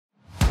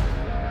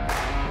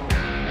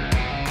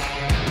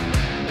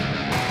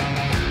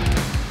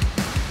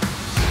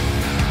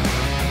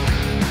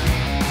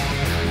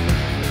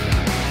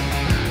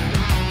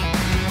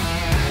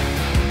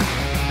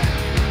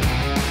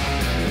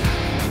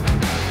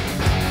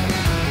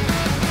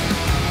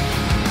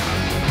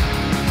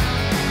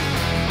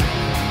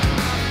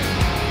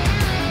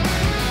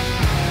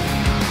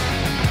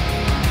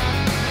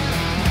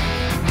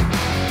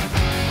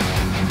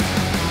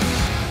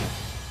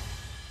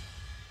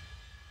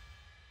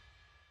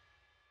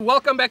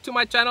Welcome back to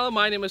my channel.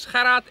 My name is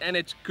Gerard and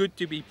it's good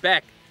to be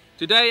back.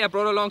 Today I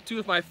brought along two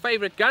of my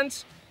favorite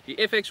guns, the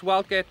FX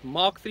Wildcat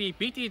Mk3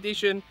 BT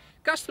Edition,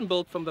 custom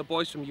built from the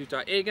boys from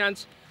Utah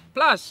Airguns,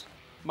 plus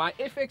my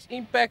FX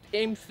Impact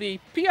M3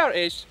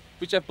 PRS,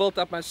 which I've built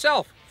up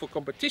myself for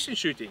competition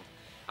shooting.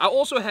 I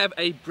also have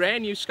a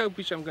brand new scope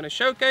which I'm going to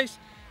showcase,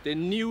 the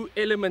new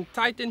Element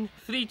Titan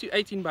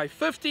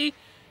 3-18x50,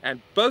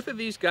 and both of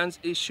these guns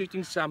is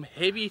shooting some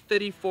heavy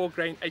 34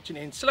 grain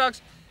H&N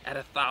slugs at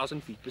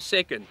 1,000 feet per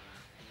second.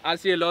 I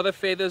see a lot of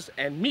feathers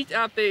and meat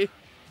out there,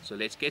 so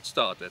let's get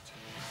started.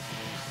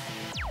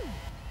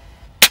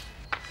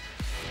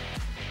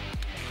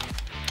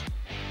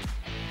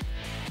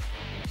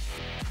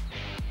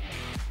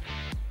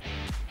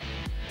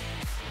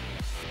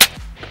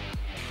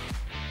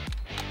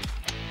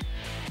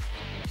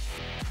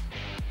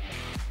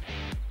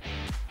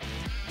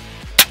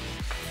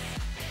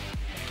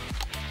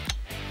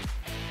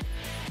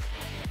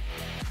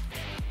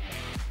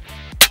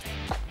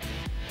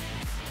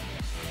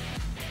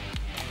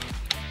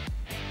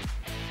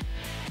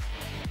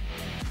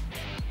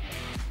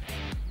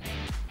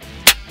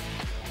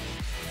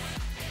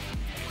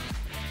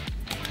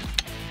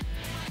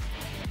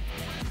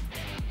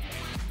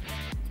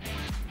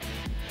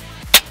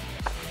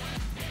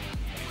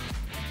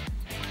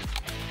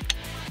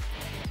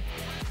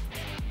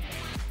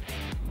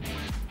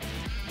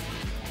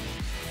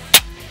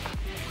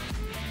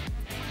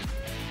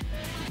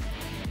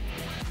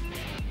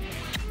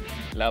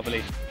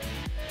 Lovely.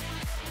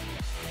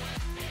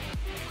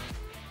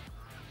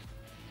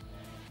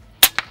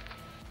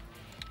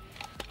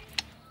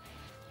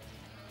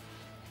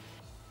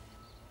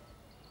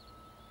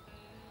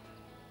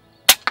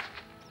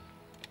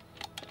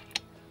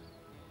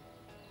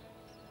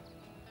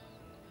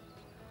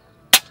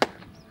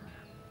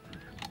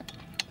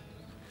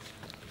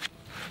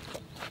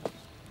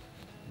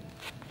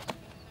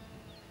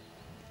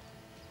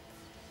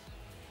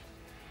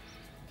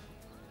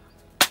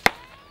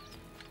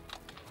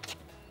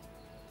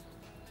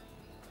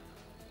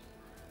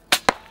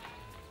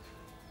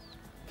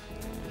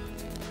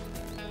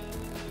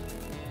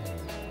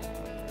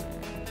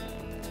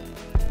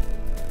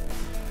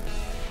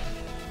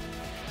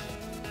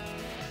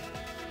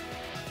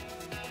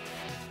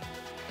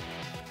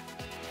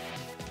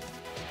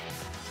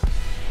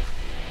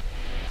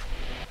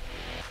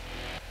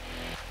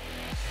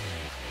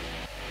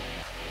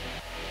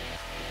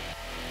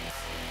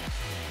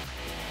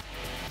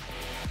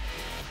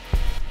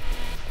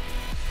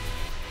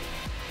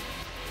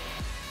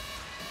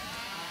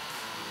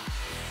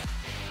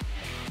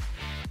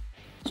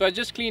 So I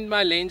just cleaned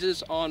my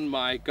lenses on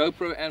my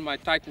GoPro and my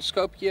Titan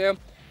scope here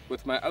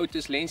with my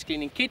Otis lens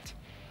cleaning kit.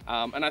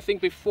 And I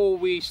think before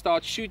we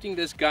start shooting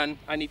this gun,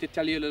 I need to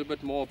tell you a little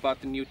bit more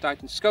about the new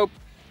Titan scope.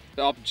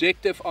 The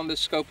objective on the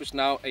scope is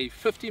now a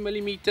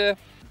 50mm.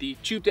 The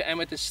tube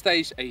diameter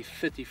stays a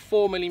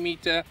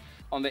 34mm.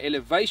 On the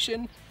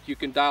elevation, you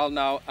can dial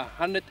now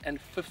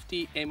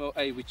 150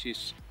 MOA, which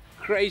is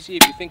crazy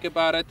if you think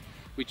about it,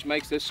 which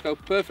makes this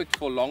scope perfect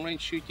for long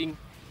range shooting,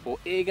 for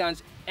air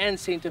guns and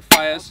center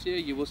fires. Here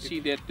you will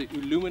see that the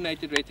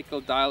illuminated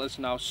reticle dial is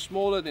now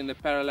smaller than the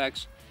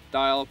parallax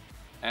dial,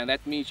 and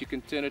that means you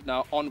can turn it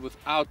now on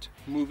without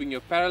moving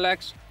your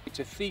parallax. It's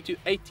a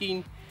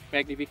 3-18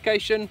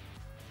 magnification.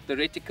 The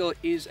reticle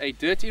is a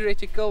dirty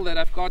reticle that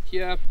I've got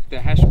here. The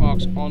hash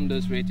marks on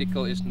this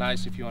reticle is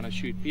nice if you want to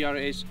shoot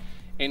PRS,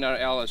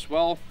 NRL as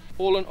well.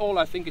 All in all,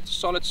 I think it's a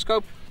solid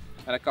scope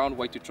and I can't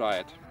wait to try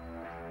it.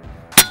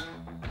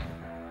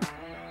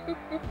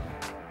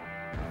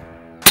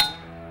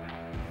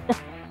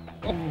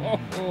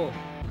 Oh.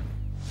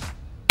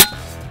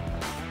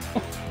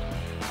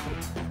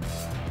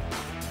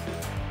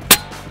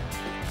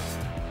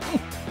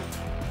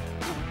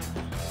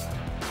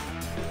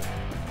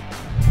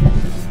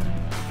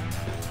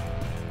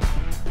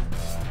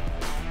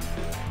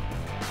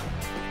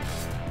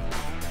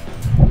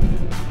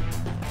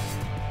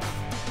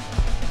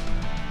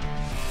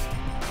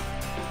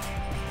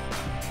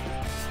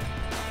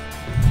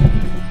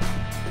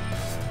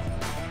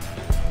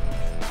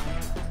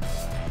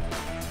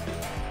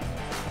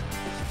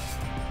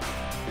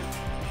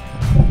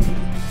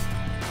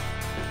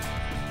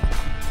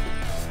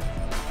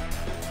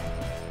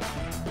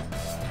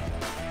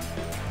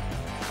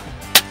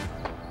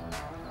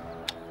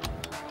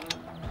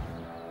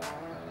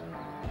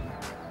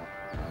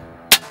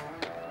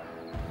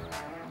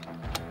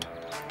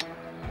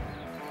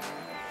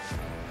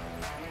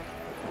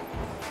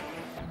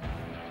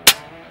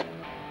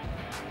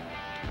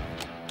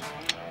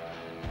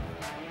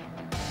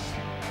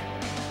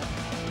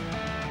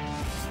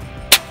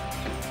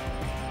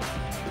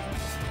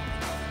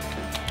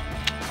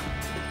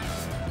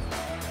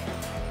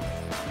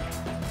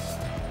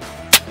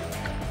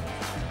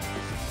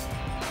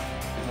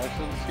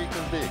 So the seat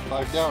is big.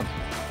 5 down.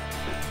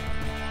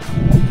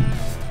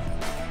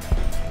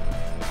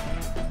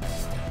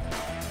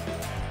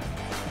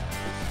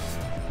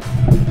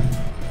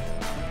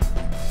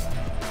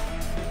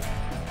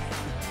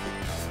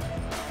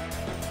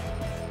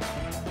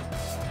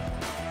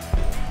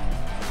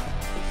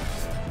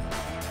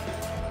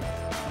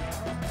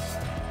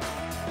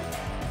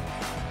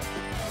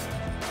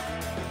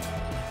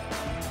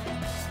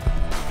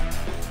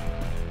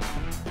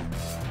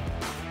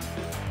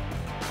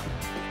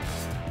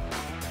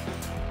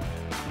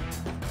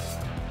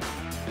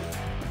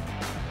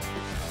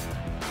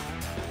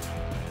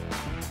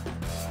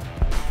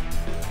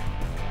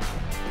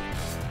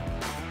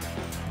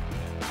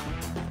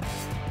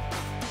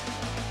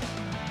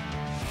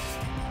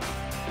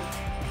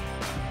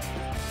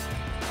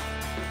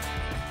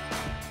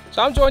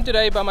 So I'm joined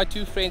today by my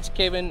two friends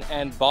Kevin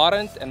and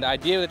Barend, and the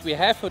idea that we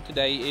have for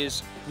today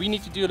is we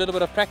need to do a little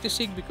bit of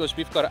practicing because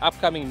we've got an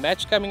upcoming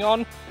match coming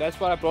on. That's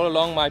why I brought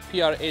along my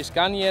PRS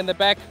gun here in the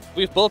back.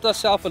 We've built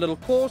ourselves a little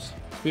course.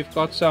 We've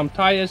got some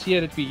tires here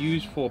that we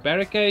use for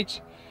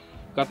barricades.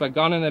 Got my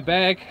gun in the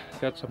bag,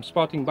 got some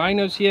spotting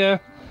binos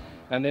here,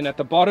 and then at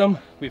the bottom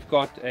we've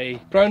got a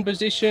prone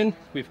position.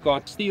 We've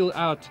got steel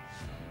out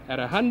at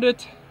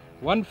 100,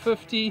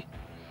 150,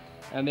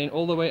 and then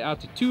all the way out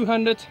to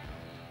 200.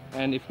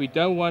 And if we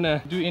don't want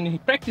to do any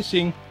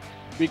practicing,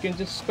 we can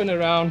just spin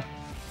around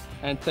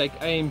and take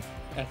aim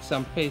at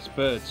some pest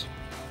birds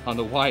on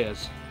the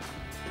wires.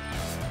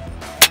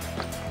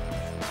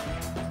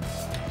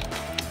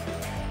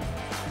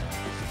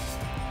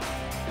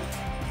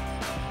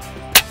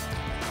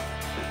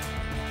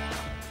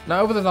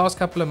 Now over the last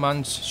couple of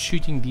months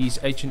shooting these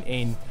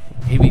H&N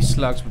heavy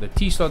slugs with a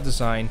T-slot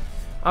design,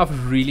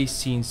 I've really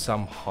seen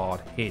some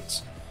hard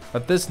hits.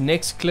 But this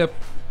next clip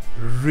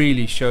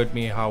really showed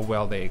me how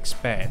well they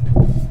expand.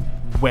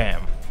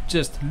 Wham!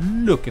 Just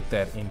look at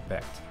that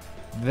impact.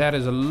 That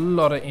is a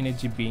lot of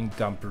energy being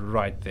dumped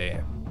right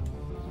there.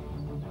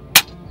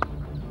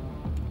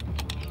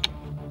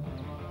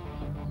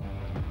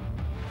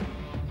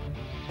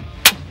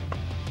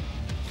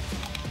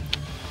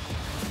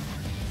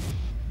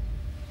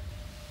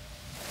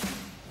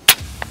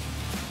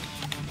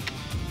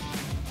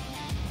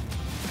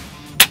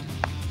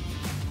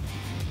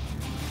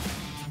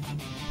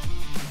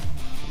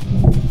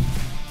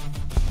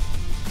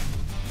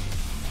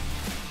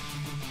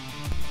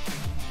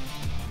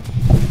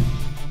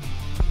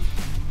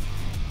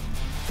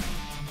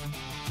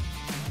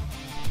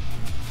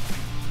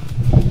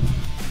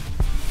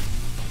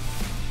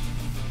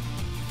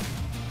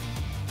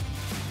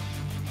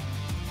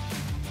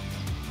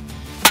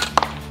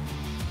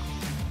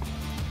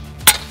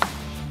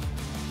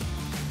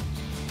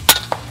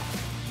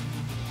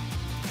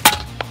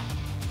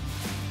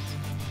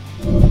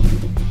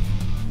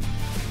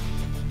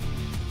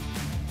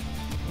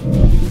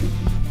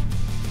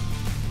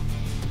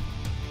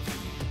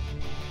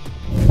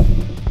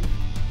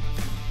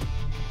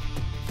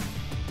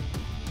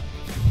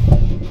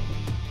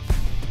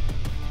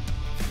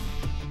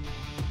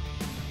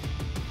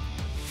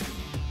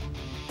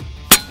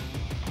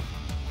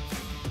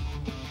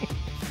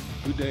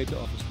 Good day at the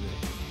office today.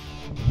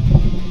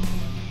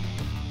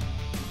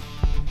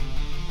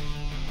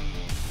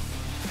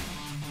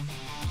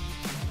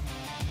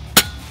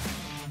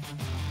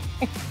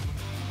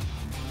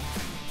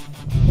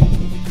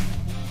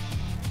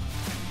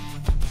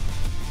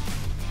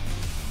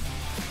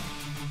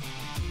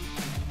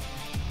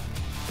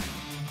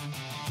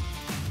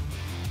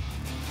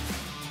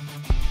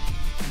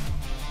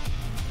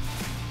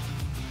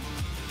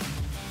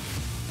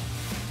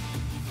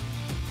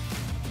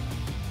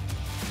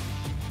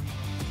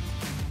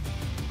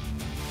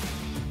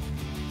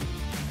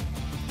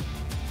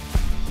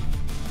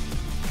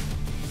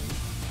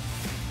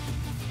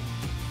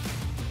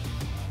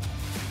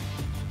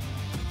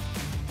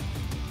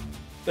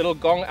 Little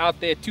gong out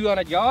there,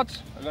 200 yards.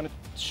 I'm going to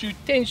shoot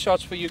 10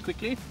 shots for you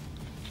quickly,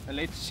 and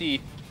let's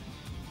see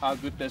how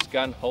good this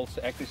gun holds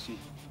the accuracy.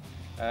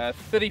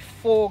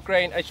 34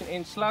 grain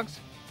H&N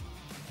slugs,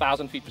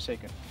 1000 feet per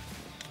second.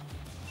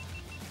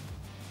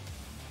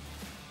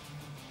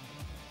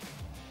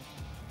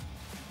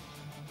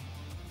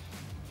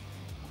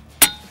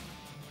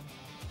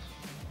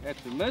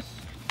 That's a miss.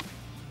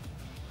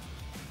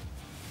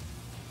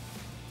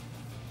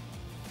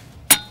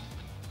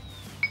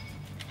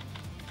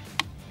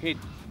 Hit.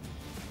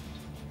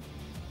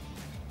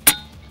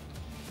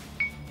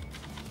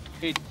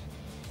 Hit.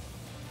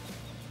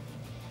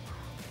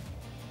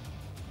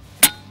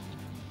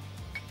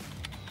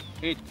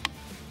 Hit.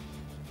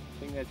 I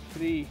think that's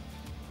 3,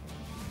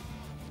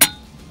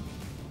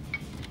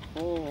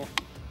 4,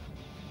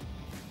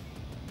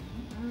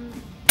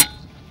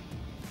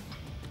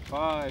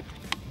 5,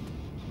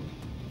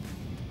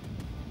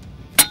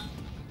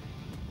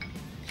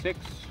 6,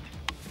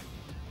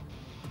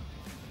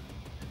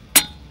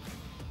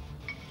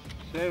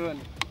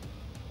 7,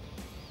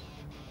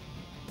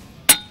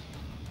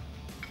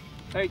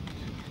 8,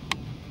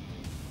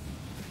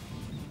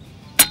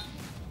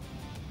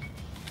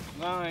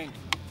 9,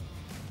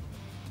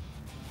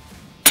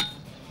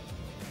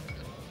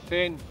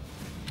 10,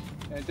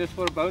 and just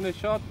for a bonus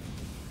shot,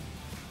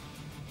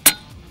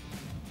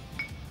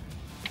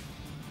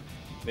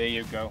 there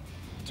you go.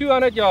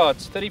 200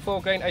 yards,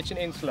 34 grain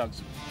H&N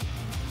slugs.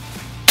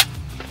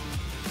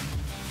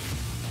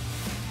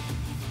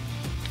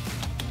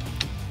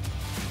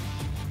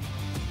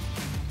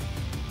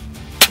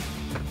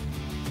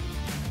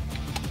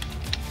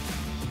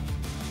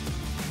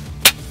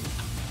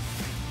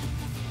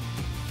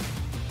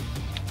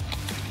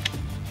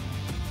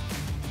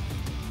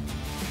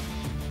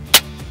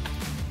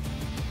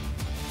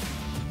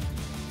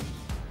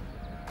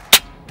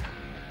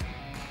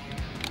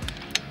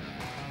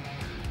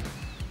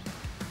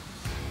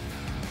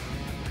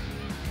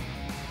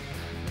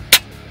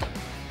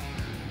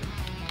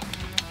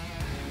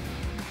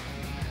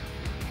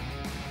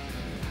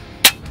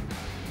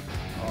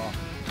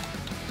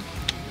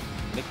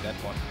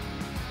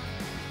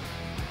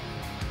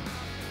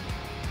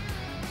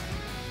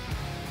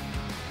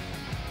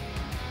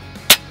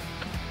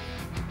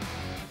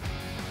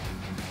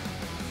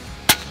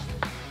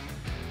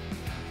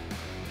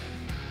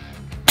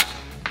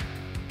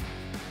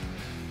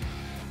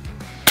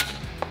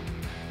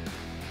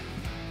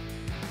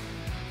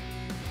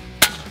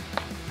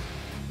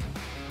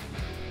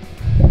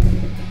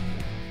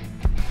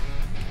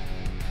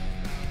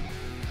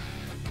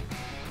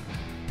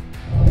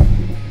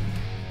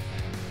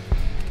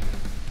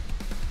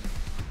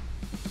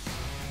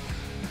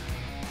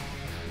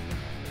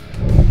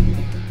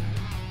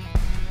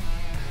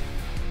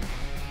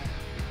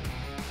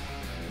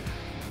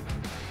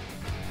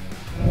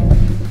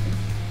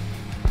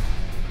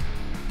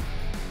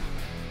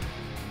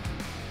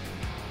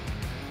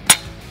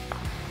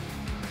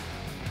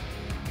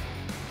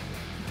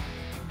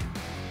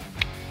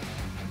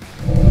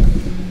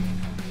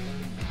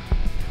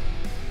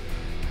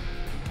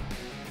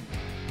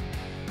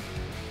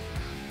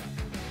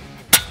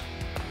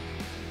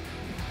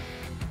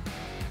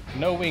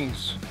 No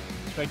wings,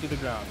 straight to the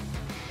ground.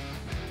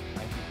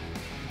 Thank you.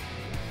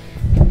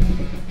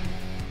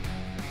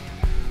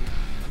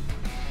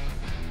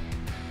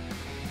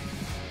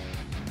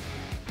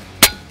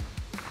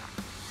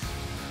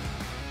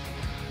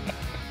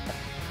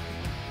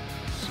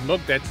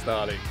 Smoke that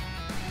starting.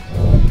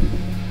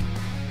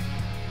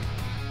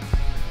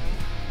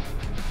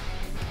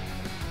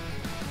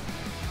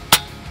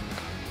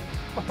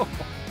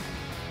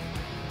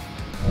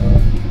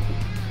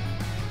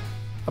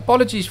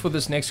 Apologies for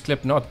this next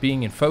clip not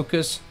being in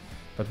focus,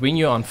 but when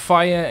you're on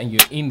fire and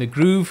you're in the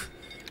groove,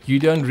 you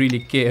don't really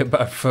care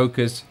about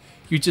focus.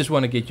 You just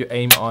want to get your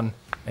aim on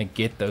and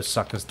get those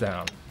suckers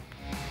down.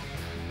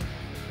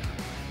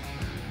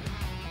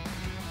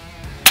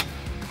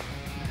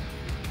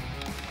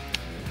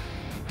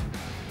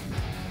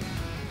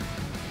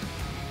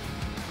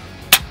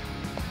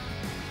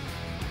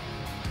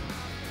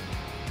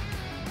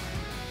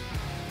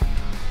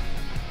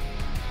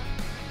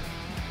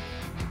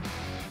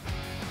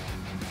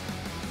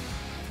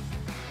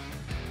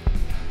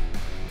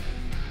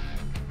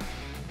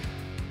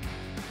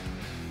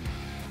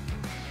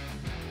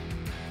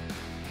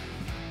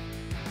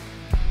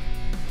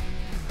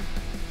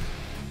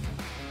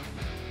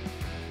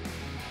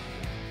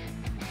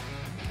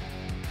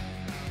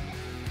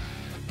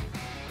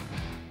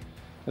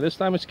 This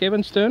time it's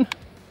Kevin's turn.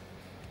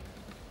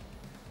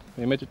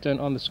 Remember to turn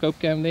on the scope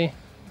cam there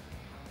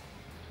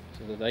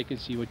so that they can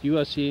see what you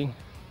are seeing.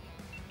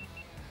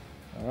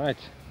 Alright,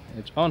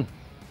 it's on.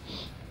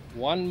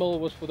 1 mil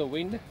was for the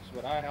wind, is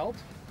what I held.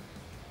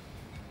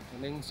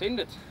 And then send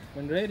it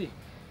when ready.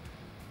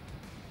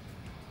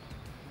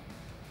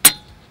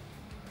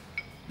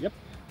 Yep,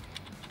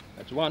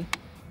 that's 1.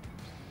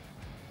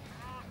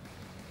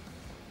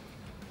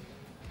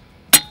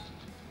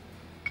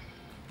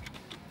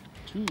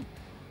 2.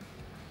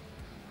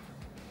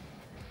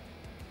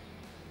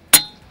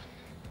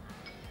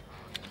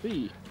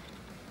 3.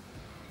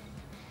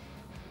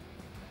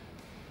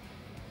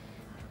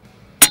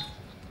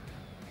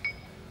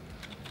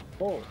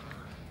 4.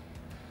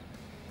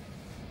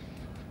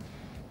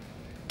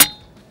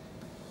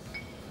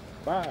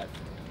 5.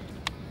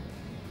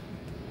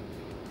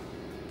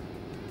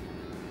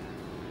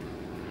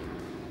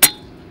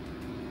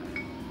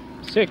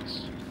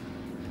 6.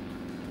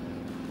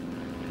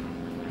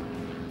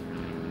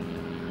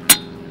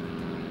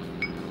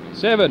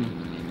 7.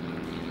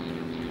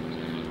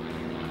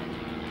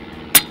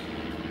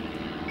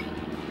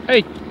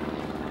 8.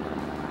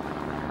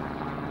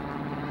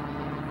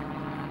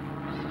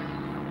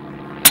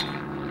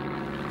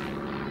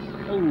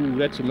 'Oh,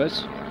 that's a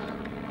miss.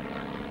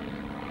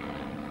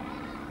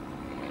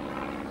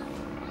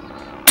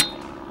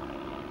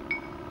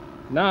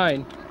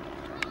 9.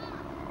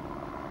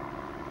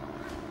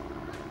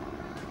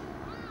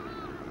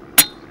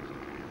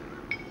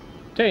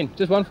 10.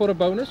 Just one for a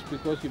bonus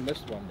because you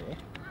missed one there.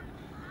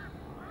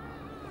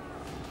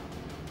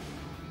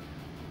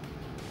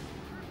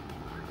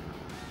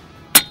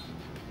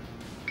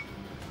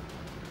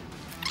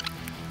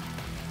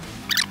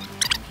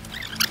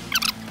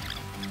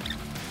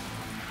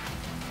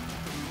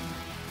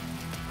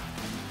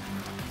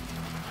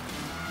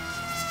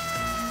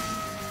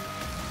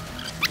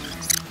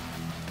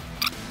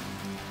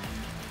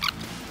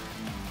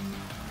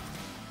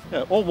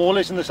 Yeah, all more or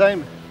less in the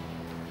same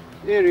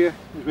area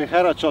as where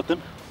Gerard shot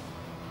them.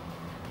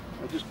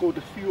 I just caught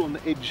a few on the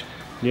edge.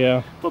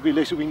 Yeah. Probably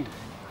less wind.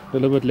 A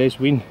little bit less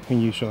wind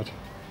when you shot.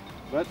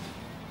 But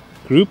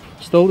group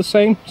still the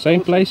same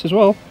place as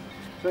well.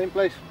 Same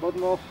place,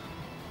 bottom off.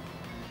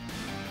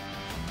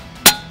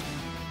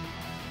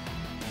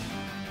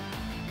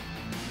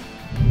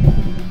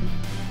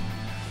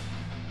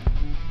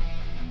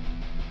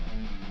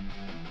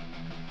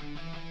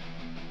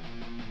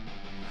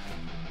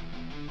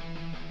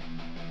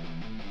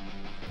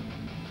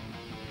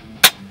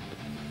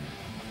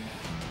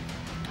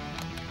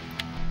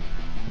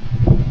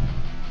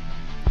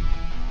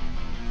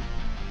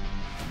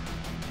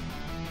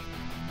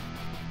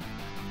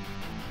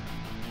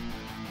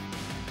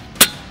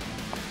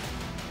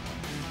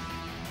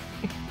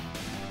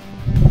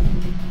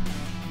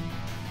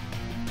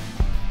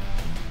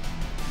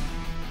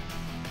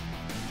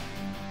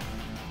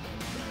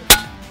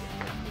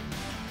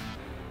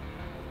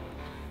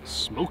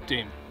 Smoked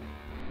him.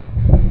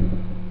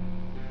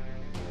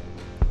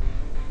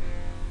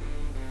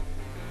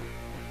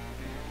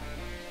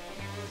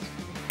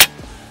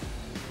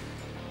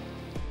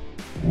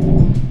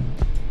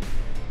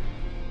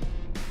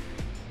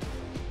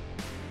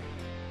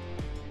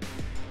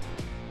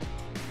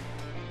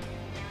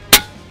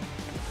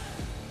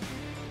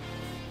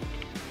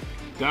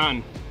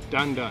 Done.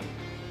 Done.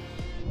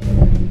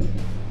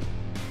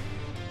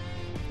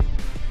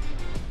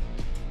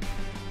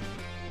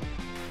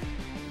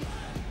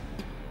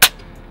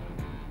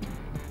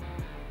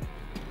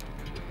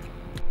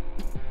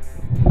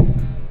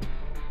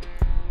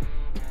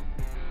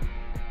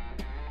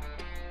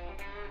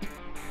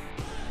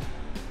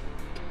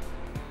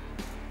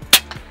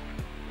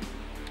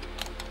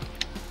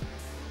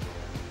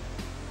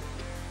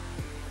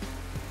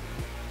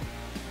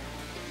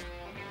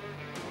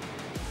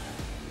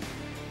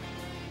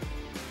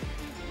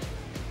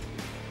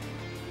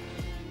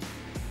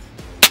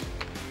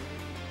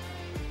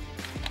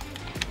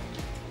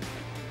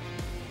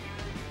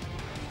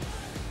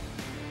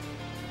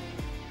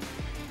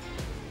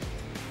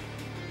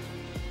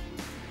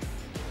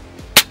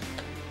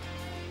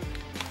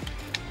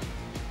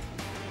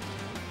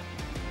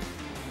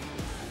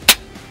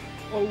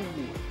 Oh,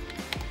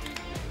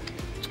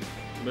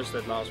 missed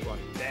that last one.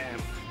 Damn.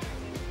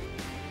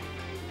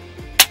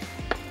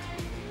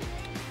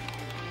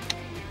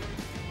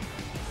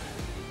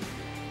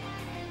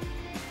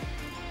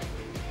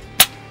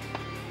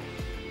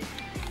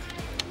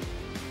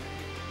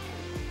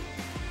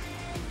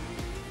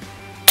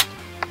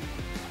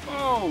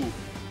 Oh,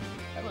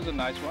 that was a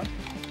nice one.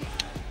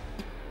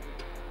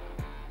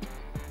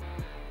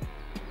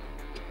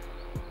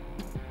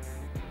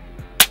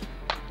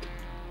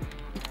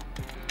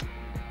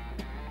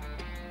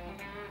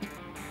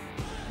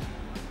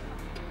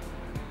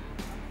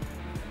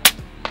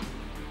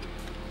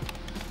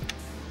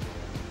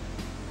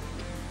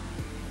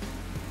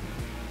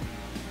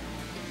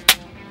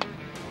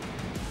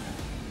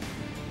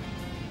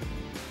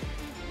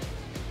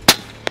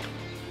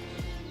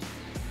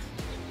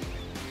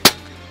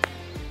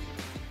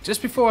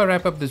 Just before I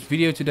wrap up this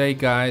video today,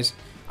 guys,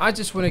 I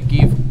just want to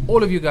give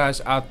all of you guys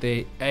out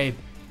there a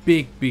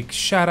big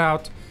shout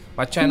out.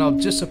 My channel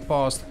just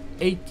surpassed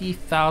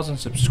 80,000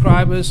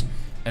 subscribers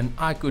and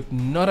I could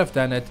not have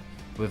done it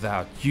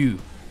without you.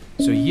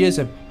 So here's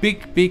a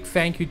big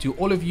thank you to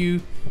all of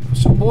you for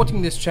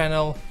supporting this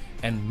channel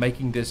and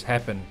making this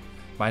happen.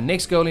 My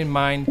next goal in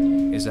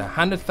mind is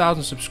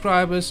 100,000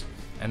 subscribers,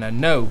 and I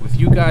know with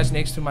you guys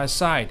next to my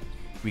side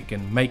we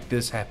can make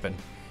this happen.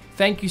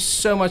 Thank you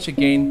so much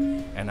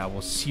again, and I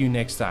will see you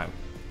next time.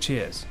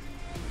 Cheers.